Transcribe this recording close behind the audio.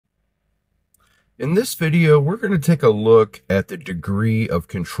In this video, we're going to take a look at the degree of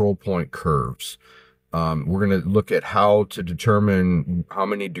control point curves. We're going to look at how to determine how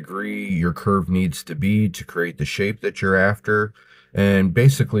many degree your curve needs to be to create the shape that you're after, and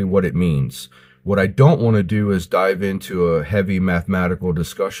basically what it means. What I don't want to do is dive into a heavy mathematical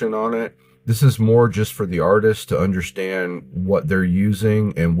discussion on it. This is more just for the artist to understand what they're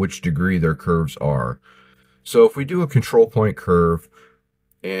using and which degree their curves are. So if we do a control point curve,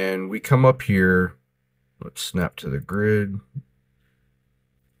 and we come up here, let's snap to the grid,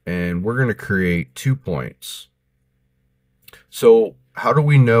 and we're going to create 2 points. So how do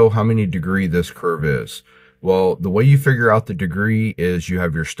we know how many degree this curve is? Well, the way you figure out the degree is you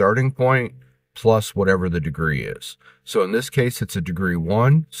have your starting point plus whatever the degree is. So in this case, it's a degree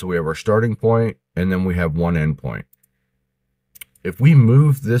 1, so we have our starting point, and then we have one endpoint. If we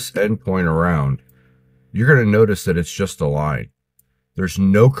move this endpoint around, you're going to notice that it's just a line. There's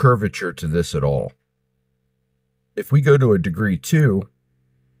no curvature to this at all. If we go to a degree 2,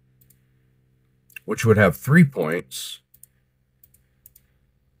 which would have 3 points,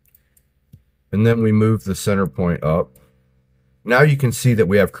 and then we move the center point up, now you can see that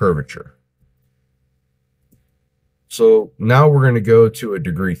we have curvature. So now we're going to go to a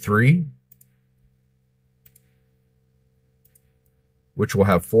degree 3, which will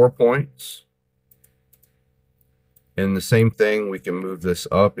have 4 points. And the same thing, we can move this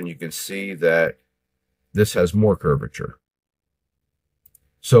up and you can see that this has more curvature.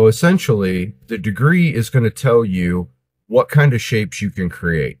 So essentially, the degree is going to tell you what kind of shapes you can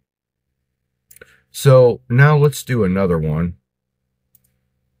create. So now let's do another one.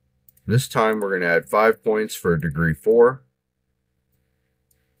 This time we're going to add 5 points for a degree 4.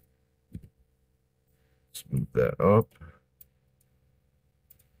 Let's move that up.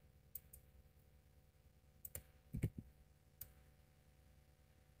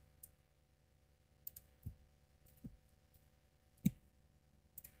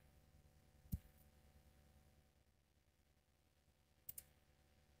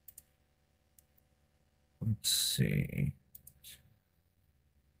 Let's see.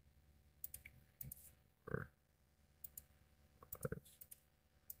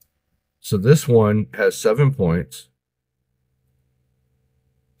 So this one has 7 points.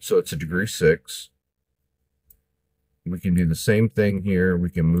 So it's a degree 6. We can do the same thing here. We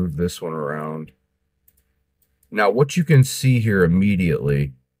can move this one around. Now, what you can see here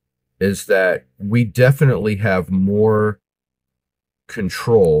immediately is that we definitely have more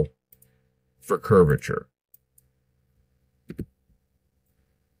control for curvature.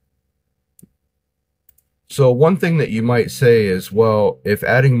 So one thing that you might say is, well, if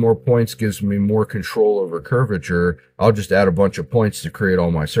adding more points gives me more control over curvature, I'll just add a bunch of points to create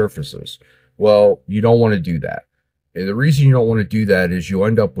all my surfaces. Well, you don't want to do that. And the reason you don't want to do that is you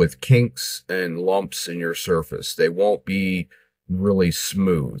end up with kinks and lumps in your surface. They won't be really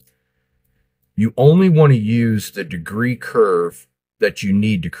smooth. You only want to use the degree curve that you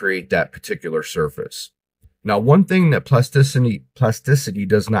need to create that particular surface. Now, one thing that plasticity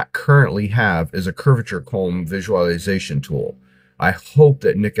does not currently have is a curvature comb visualization tool. I hope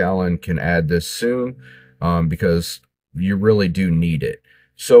that Nick Allen can add this soon because you really do need it.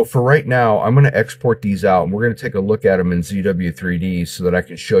 So for right now, I'm going to export these out and we're going to take a look at them in ZW3D so that I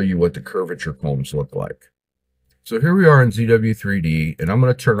can show you what the curvature combs look like. So here we are in ZW3D, and I'm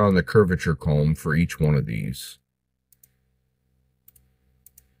going to turn on the curvature comb for each one of these.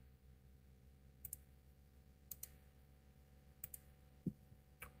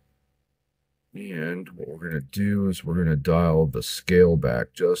 And what we're going to do is we're going to dial the scale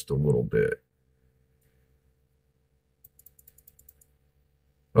back just a little bit.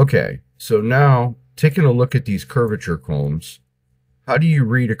 Okay, so now taking a look at these curvature combs, how do you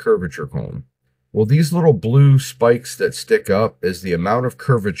read a curvature comb? Well, these little blue spikes that stick up is the amount of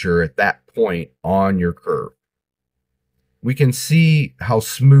curvature at that point on your curve. We can see how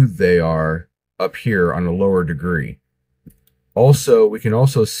smooth they are up here on a lower degree. Also, we can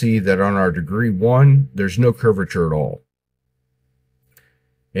also see that on our degree 1, there's no curvature at all.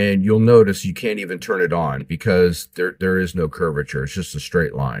 And you'll notice you can't even turn it on because there is no curvature. It's just a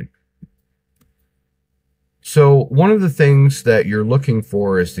straight line. So one of the things that you're looking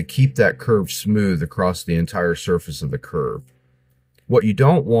for is to keep that curve smooth across the entire surface of the curve. What you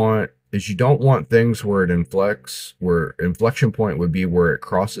don't want is you don't want things where it inflects, where inflection point would be where it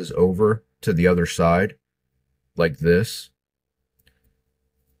crosses over to the other side, like this.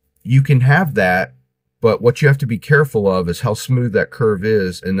 You can have that, but what you have to be careful of is how smooth that curve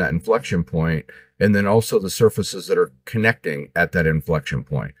is in that inflection point, and then also the surfaces that are connecting at that inflection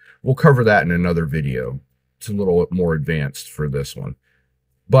point. We'll cover that in another video. It's a little more advanced for this one.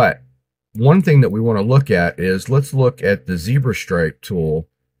 But one thing that we want to look at is, let's look at the zebra stripe tool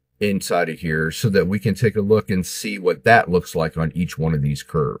inside of here so that we can take a look and see what that looks like on each one of these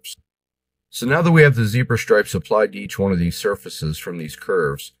curves. So now that we have the zebra stripes applied to each one of these surfaces from these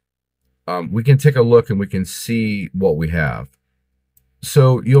curves, we can take a look and we can see what we have.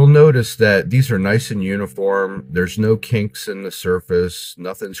 So you'll notice that these are nice and uniform. There's no kinks in the surface.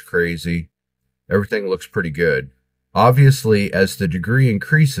 Nothing's crazy. Everything looks pretty good. Obviously, as the degree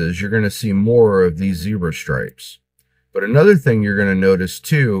increases, you're going to see more of these zebra stripes. But another thing you're going to notice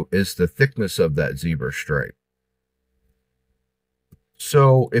too is the thickness of that zebra stripe.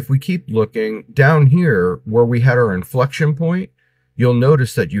 So if we keep looking down here where we had our inflection point, you'll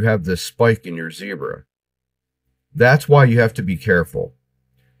notice that you have this spike in your zebra. That's why you have to be careful,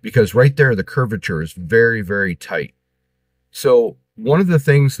 because right there the curvature is very, very tight. So one of the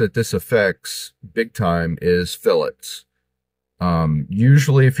things that this affects big time is fillets.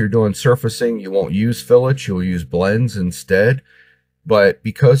 Usually if you're doing surfacing, you won't use fillets, you'll use blends instead. But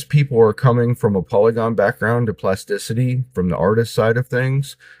because people are coming from a polygon background to plasticity from the artist side of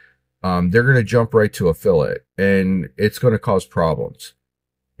things, they're going to jump right to a fillet, and it's going to cause problems.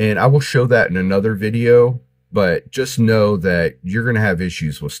 And I will show that in another video, but just know that you're going to have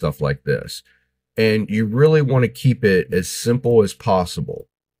issues with stuff like this. And you really want to keep it as simple as possible.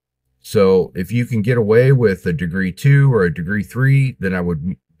 So if you can get away with a degree 2 or a degree 3, then I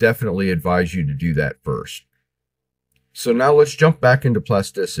would definitely advise you to do that first. So now let's jump back into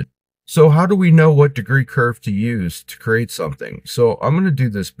plasticity. So how do we know what degree curve to use to create something? So I'm going to do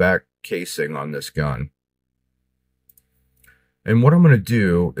this back casing on this gun. And what I'm going to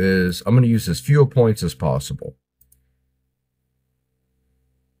do is I'm going to use as few points as possible.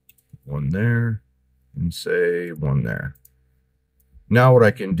 One there, and say one there. Now what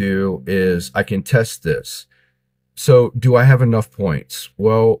I can do is I can test this. So do I have enough points?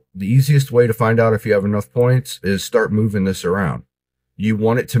 Well, the easiest way to find out if you have enough points is start moving this around. You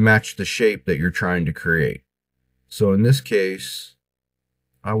want it to match the shape that you're trying to create. So in this case,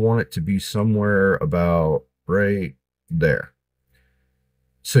 I want it to be somewhere about right there.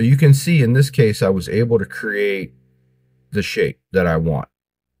 So you can see in this case, I was able to create the shape that I want.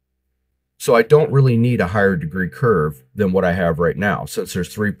 So I don't really need a higher degree curve than what I have right now. Since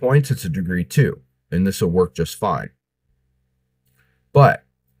there's 3 points, it's a degree 2, and this will work just fine. But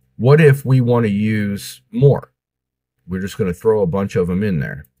what if we want to use more? We're just going to throw a bunch of them in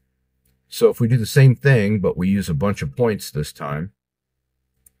there. So if we do the same thing, but we use a bunch of points this time,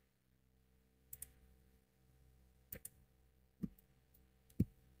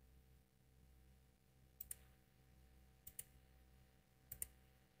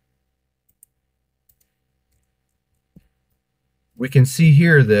 we can see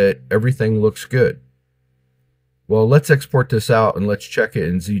here that everything looks good. Well, let's export this out and let's check it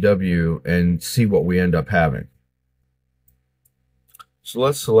in ZW and see what we end up having. So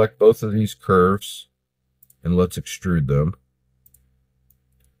let's select both of these curves and let's extrude them.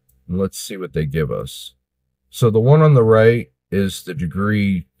 And let's see what they give us. So the one on the right is the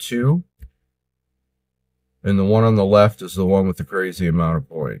degree 2. And the one on the left is the one with the crazy amount of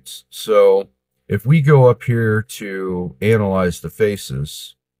points. So if we go up here to analyze the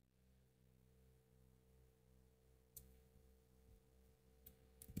faces,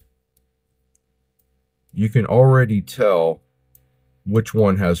 you can already tell which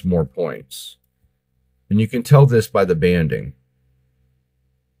one has more points. And you can tell this by the banding.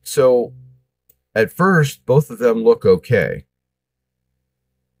 So at first, both of them look okay.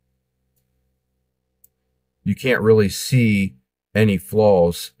 You can't really see any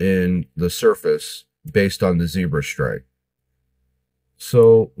flaws in the surface based on the zebra stripe.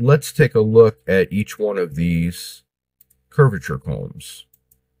 So let's take a look at each one of these curvature combs.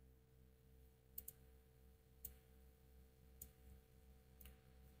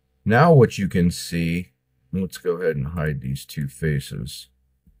 Now what you can see, let's go ahead and hide these two faces.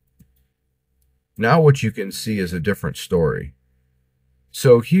 Now what you can see is a different story.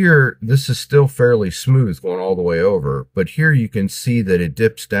 So here, this is still fairly smooth going all the way over, but here you can see that it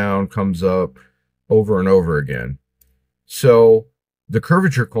dips down, comes up over and over again. So the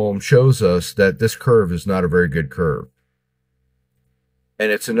curvature comb shows us that this curve is not a very good curve.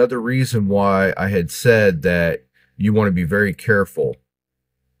 And it's another reason why I had said that you want to be very careful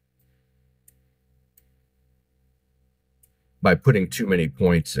by putting too many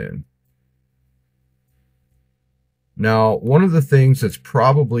points in. Now, one of the things that's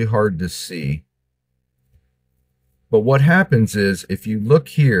probably hard to see, but what happens is if you look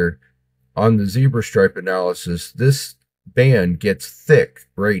here on the zebra stripe analysis, this band gets thick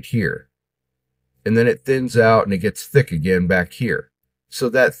right here. And then it thins out and it gets thick again back here. So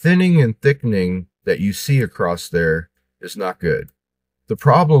that thinning and thickening that you see across there is not good. The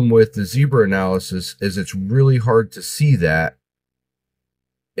problem with the zebra analysis is it's really hard to see that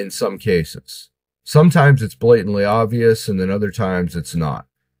in some cases. Sometimes it's blatantly obvious, and then other times it's not.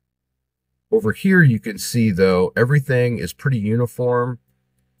 Over here you can see, though, everything is pretty uniform.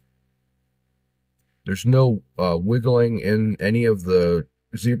 There's no wiggling in any of the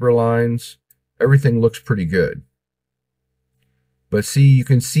zebra lines. Everything looks pretty good. But see, you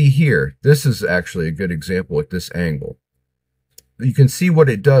can see here, this is actually a good example at this angle. You can see what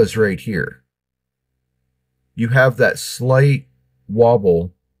it does right here. You have that slight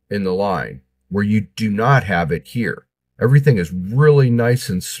wobble in the line where you do not have it here. Everything is really nice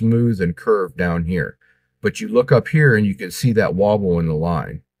and smooth and curved down here. But you look up here and you can see that wobble in the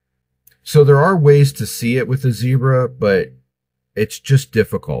line. So there are ways to see it with a zebra, but it's just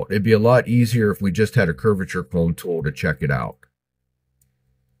difficult. It'd be a lot easier if we just had a curvature comb tool to check it out.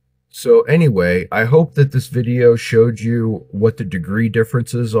 So anyway, I hope that this video showed you what the degree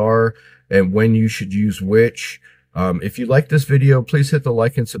differences are and when you should use which. If you like this video, please hit the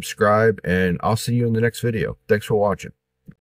like and subscribe, and I'll see you in the next video. Thanks for watching.